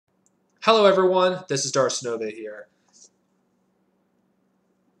Hello everyone, this is Darcinova here.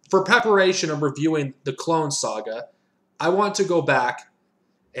 For preparation of reviewing the Clone Saga, I want to go back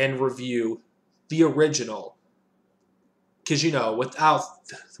and review the original. Because,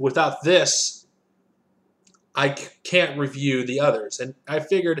 without this, I can't review the others. And I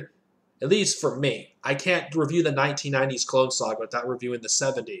figured, at least for me, I can't review the 1990s Clone Saga without reviewing the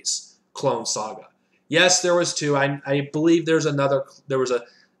 70s Clone Saga. Yes, there was two. I believe there was another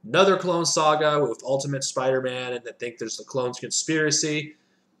Clone Saga with Ultimate Spider-Man, and I think there's the Clones Conspiracy.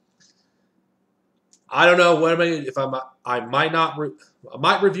 I don't know I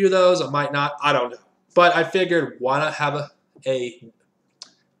might review those, I might not. I don't know. But I figured why not have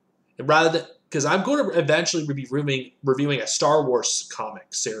rather than, because I'm going to eventually be reviewing a Star Wars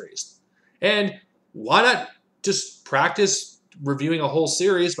comic series, and why not just practice reviewing a whole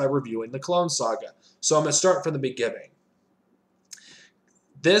series by reviewing the Clone Saga? So I'm going to start from the beginning.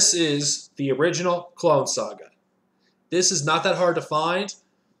 This is the original Clone Saga. This is not that hard to find,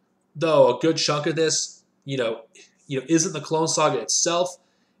 though a good chunk of this, isn't the Clone Saga itself.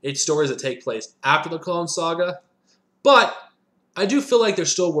 It's stories that take place after the Clone Saga, but I do feel like they're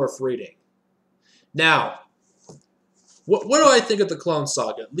still worth reading. Now, what do I think of the Clone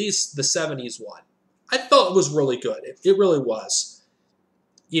Saga? At least the 70s one. I felt it was really good. It really was.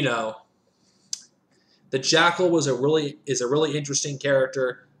 The Jackal is a really interesting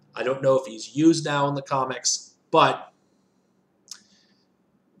character. I don't know if he's used now in the comics, but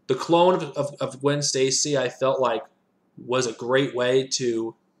the clone of Gwen Stacy, I felt like, was a great way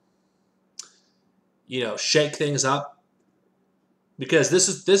to, shake things up, because this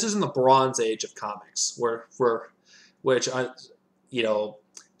is in the Bronze Age of comics,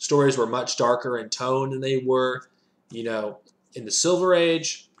 stories were much darker in tone than they were, in the Silver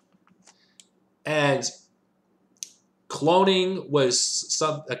Age, and cloning was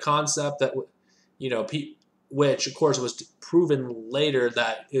a concept that, which of course was proven later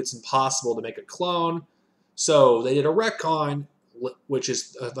that it's impossible to make a clone. So they did a retcon, which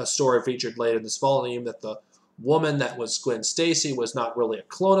is a story featured later in this volume, that the woman that was Gwen Stacy was not really a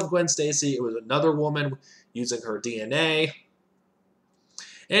clone of Gwen Stacy. It was another woman using her DNA.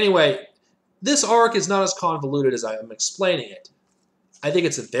 Anyway, this arc is not as convoluted as I am explaining it. I think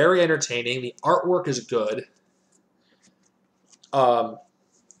it's very entertaining. The artwork is good.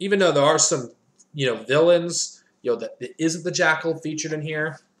 Even though there are some, villains, that isn't the Jackal featured in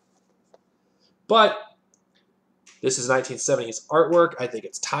here. But this is 1970s artwork. I think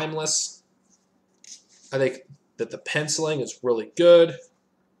it's timeless. I think that the penciling is really good.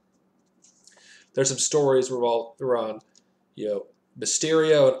 There's some stories around,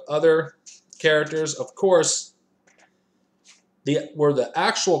 Mysterio and other characters. Of course, where the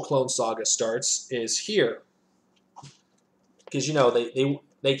actual Clone Saga starts is here. Because,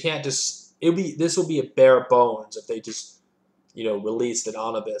 they can't just, this will be a bare bones if they just, released an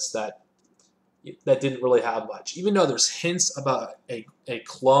omnibus that didn't really have much. Even though there's hints about a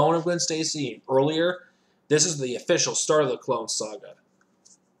clone of Gwen Stacy earlier, this is the official start of the Clone Saga.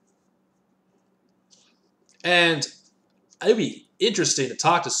 And it'd be interesting to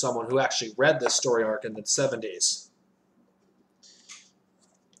talk to someone who actually read this story arc in the 70s.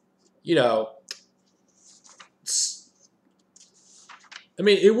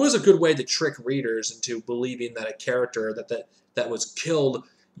 It was a good way to trick readers into believing that a character that was killed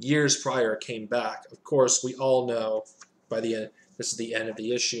years prior came back. Of course, we all know by the end, this is the end of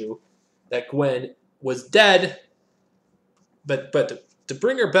the issue, that Gwen was dead, but to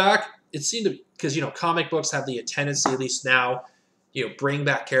bring her back, it seemed to, because, comic books have the tendency, at least now, bring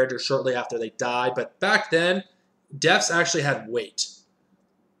back characters shortly after they die, but back then, deaths actually had weight.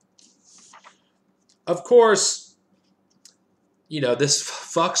 Of course, this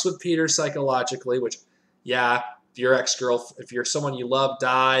fucks with Peter psychologically, which, yeah, if you're someone you love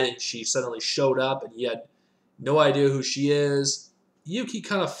died and she suddenly showed up and you had no idea who she is, Yuki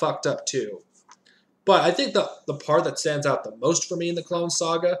kind of fucked up too. But I think the part that stands out the most for me in the Clone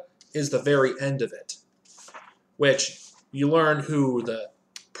Saga is the very end of it, which you learn who the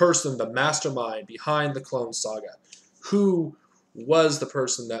mastermind behind the Clone Saga, who was the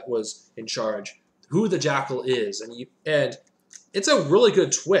person that was in charge, who the Jackal is, and it's a really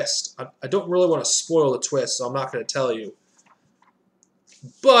good twist. I don't really want to spoil the twist, so I'm not going to tell you.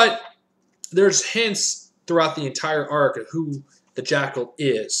 But there's hints throughout the entire arc of who the Jackal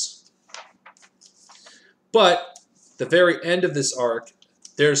is. But the very end of this arc,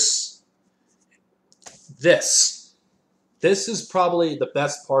 there's this. This is probably the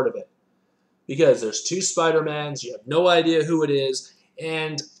best part of it, because there's two Spider-Mans, you have no idea who it is,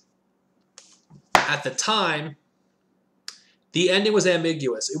 and at the time, the ending was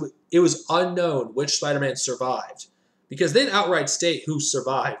ambiguous. It was unknown which Spider-Man survived. Because they didn't outright state who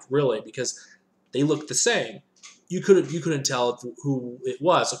survived, really, because they looked the same. You couldn't tell who it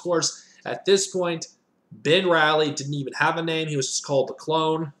was. Of course, at this point, Ben Reilly didn't even have a name. He was just called the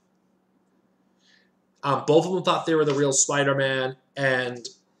Clone. Both of them thought they were the real Spider-Man, and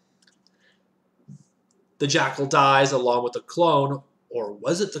the Jackal dies along with the Clone, or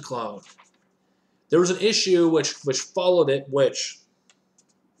was it the Clone? There was an issue which followed it, which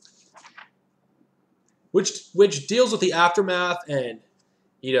deals with the aftermath and,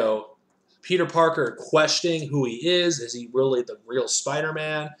 you know, Peter Parker questioning who he is. Is he really the real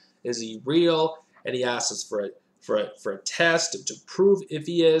Spider-Man? Is he real? And he asks for a test to prove if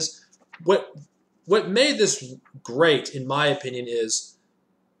he is. What made this great, in my opinion, is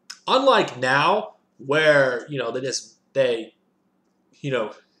unlike now, where they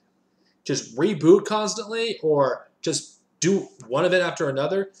just reboot constantly or just do one event after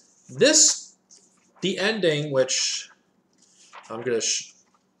another. The ending, which I'm going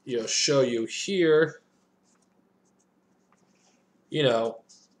to show you here, he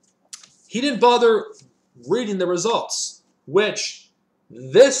didn't bother reading the results, which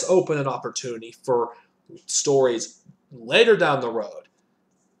this opened an opportunity for stories later down the road.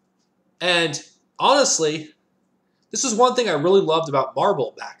 And honestly, this is one thing I really loved about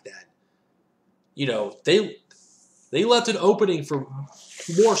Marvel back then. They left an opening for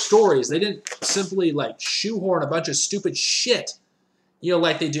more stories. They didn't simply shoehorn a bunch of stupid shit,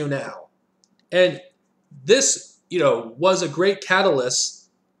 like they do now. And this, was a great catalyst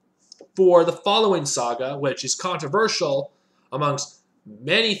for the following saga, which is controversial amongst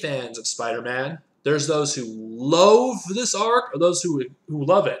many fans of Spider-Man. There's those who loathe this arc or those who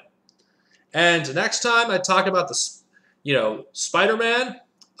love it. And next time I talk about the, Spider-Man,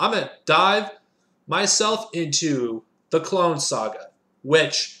 I'm going to dive myself into the Clone Saga,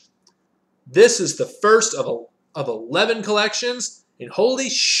 which this is the first of 11 collections, and holy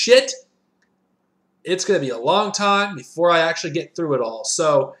shit, it's going to be a long time before I actually get through it all.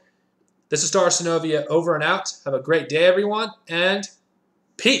 So this is Star Sinovia over and out. Have a great day, everyone, and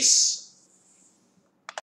peace.